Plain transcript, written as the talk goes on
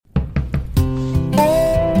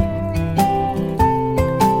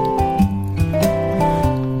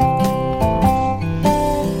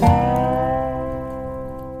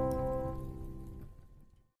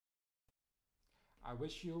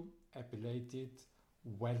wish you a belated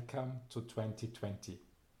welcome to 2020.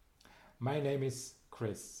 My name is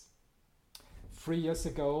Chris. 3 years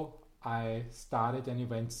ago, I started an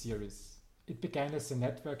event series. It began as a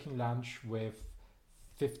networking lunch with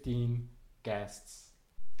 15 guests.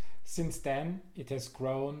 Since then, it has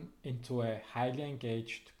grown into a highly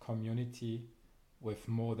engaged community with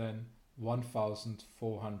more than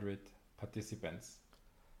 1,400 participants.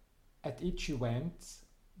 At each event,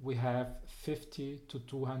 we have 50 to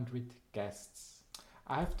 200 guests.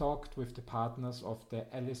 I have talked with the partners of the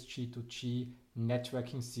LSG2G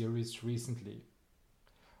networking series recently.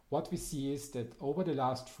 What we see is that over the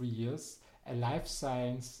last 3 years, a life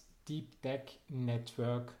science deep tech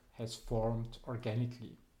network has formed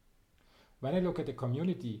organically. When I look at the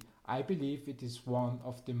community, I believe it is one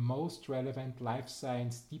of the most relevant life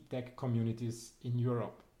science deep tech communities in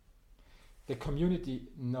Europe. The community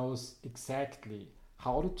knows exactly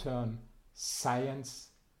how to turn science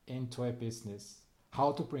into a business,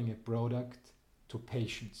 how to bring a product to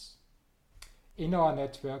patients. In our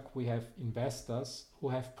network, we have investors who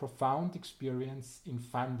have profound experience in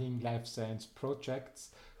funding life science projects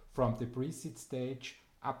from the pre-seed stage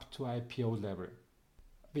up to IPO level.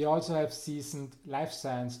 We also have seasoned life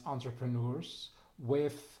science entrepreneurs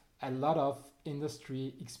with a lot of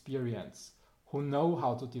industry experience who know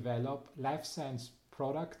how to develop life science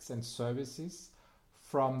products and services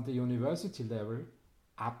from the university level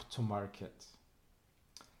up to market.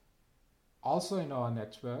 Also in our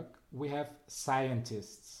network, we have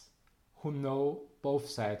scientists who know both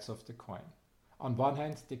sides of the coin. On one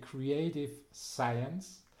hand, the creative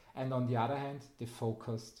science, and on the other hand, the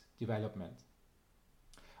focused development.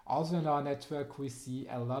 Also in our network, we see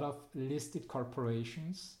a lot of listed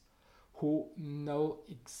corporations who know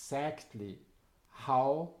exactly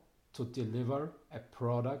how to deliver a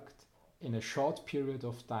product in a short period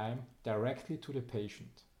of time directly to the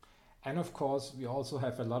patient. And of course, we also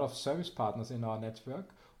have a lot of service partners in our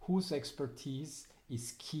network whose expertise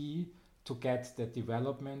is key to get the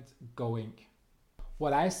development going.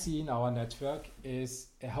 What I see in our network is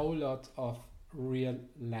a whole lot of real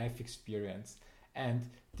life experience. And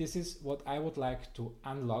this is what I would like to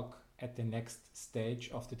unlock at the next stage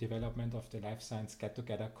of the development of the Life Science Get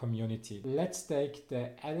Together community. Let's take the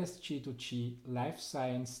LSG2G Life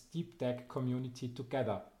Science Deep Tech community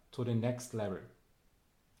together to the next level.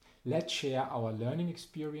 Let's share our learning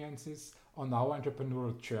experiences on our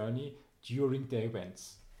entrepreneurial journey during the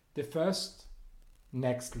events. The first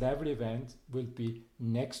next level event will be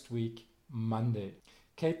next week, Monday.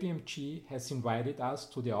 KPMG has invited us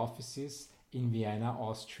to the offices in Vienna,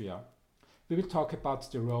 Austria. We will talk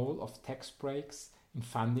about the role of tax breaks in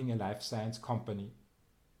funding a life science company.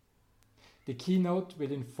 The keynote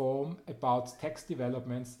will inform about tax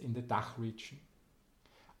developments in the DACH region.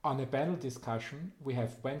 On a panel discussion, we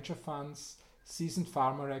have venture funds, seasoned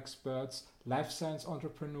pharma experts, life science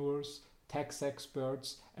entrepreneurs, tax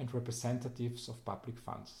experts, and representatives of public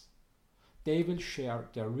funds. They will share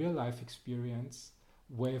their real-life experience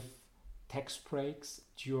with tax breaks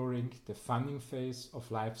during the funding phase of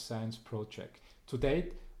life science project. To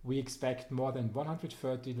date, we expect more than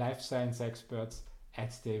 130 life science experts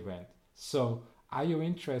at the event. So, are you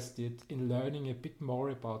interested in learning a bit more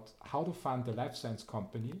about how to fund a life science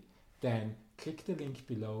company? Then click the link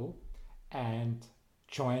below and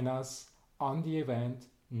join us on the event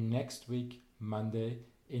next week, Monday,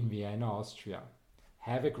 in Vienna, Austria.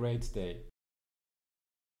 Have a great day.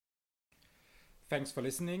 Thanks for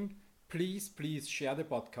listening. Please share the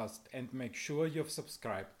podcast and make sure you've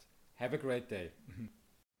subscribed. Have a great day.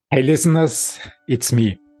 Hey listeners, it's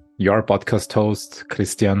me, your podcast host,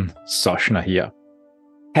 Christian Soschner here.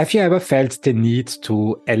 Have you ever felt the need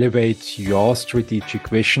to elevate your strategic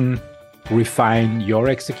vision, refine your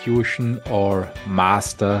execution, or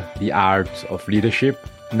master the art of leadership?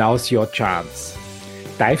 Now's your chance.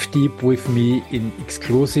 Dive deep with me in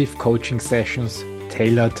exclusive coaching sessions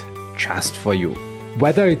tailored just for you.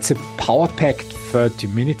 Whether it's a power-packed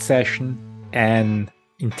 30-minute session, an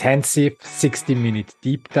intensive 60-minute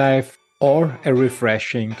deep dive, or a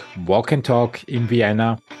refreshing walk and talk in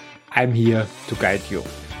Vienna, I'm here to guide you.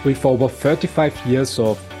 With over 35 years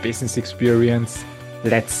of business experience,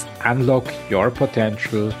 let's unlock your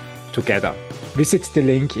potential together. Visit the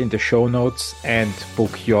link in the show notes and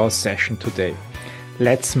book your session today.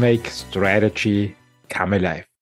 Let's make strategy come alive.